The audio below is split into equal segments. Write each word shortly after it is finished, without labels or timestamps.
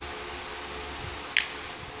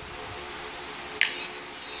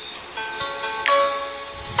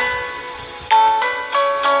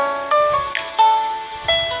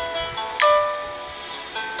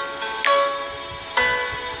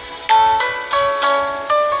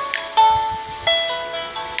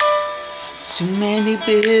Too many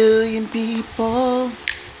billion people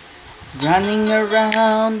running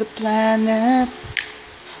around the planet.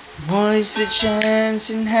 Was the chance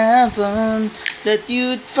in heaven that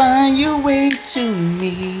you'd find your way to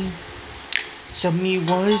me? Tell me,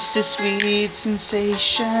 what's the sweet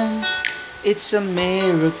sensation? It's a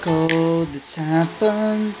miracle that's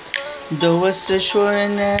happened. Though I search for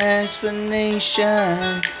an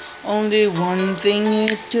explanation, only one thing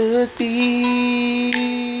it could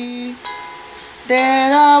be: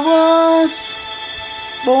 that I was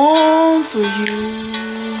born for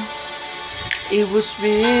you. It was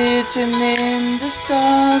written in the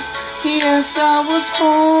stars, yes, I was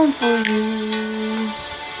born for you.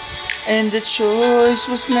 And the choice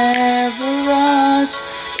was never ours.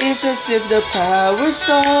 It's as if the powers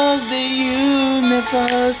of the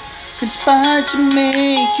universe conspired to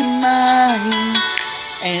make you mine.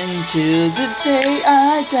 Until the day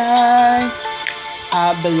I die,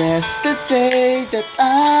 I bless the day that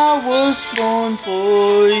I was born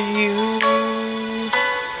for you.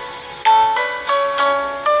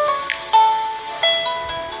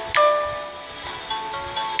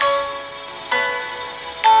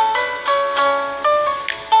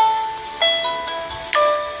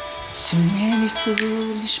 So many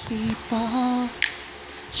foolish people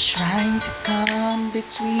trying to come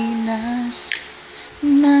between us.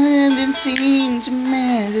 None of them seem to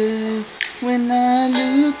matter when I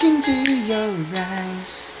look into your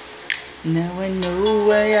eyes. Now I know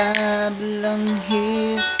why I belong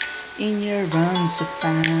here. In your arms I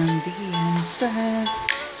found the answer.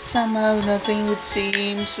 Somehow nothing would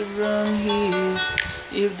seem so wrong here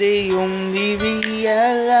if they only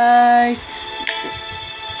realize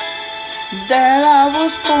that I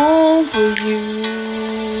was born for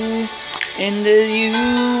you, and that you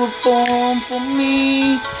were born for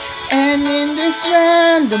me. And in this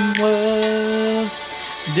random world,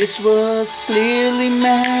 this was clearly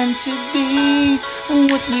meant to be.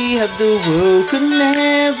 What we have, the world could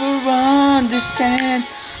never understand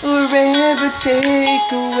or ever take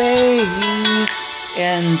away.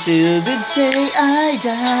 Until the day I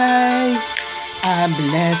die, I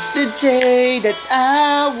bless the day that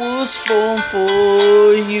I was born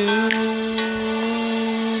for you.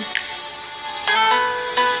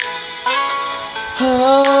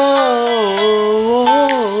 Oh,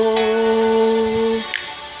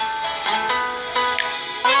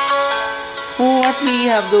 what we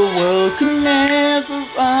have, the world could never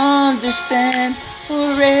understand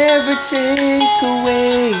or ever take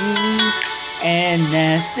away. And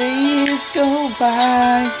as the years go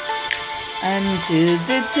by, until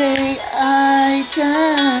the day I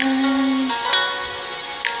die,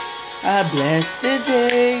 I bless the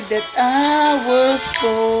day that I was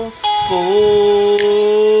born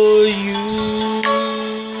for you.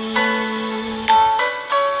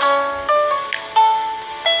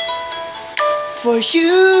 For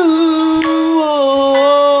you.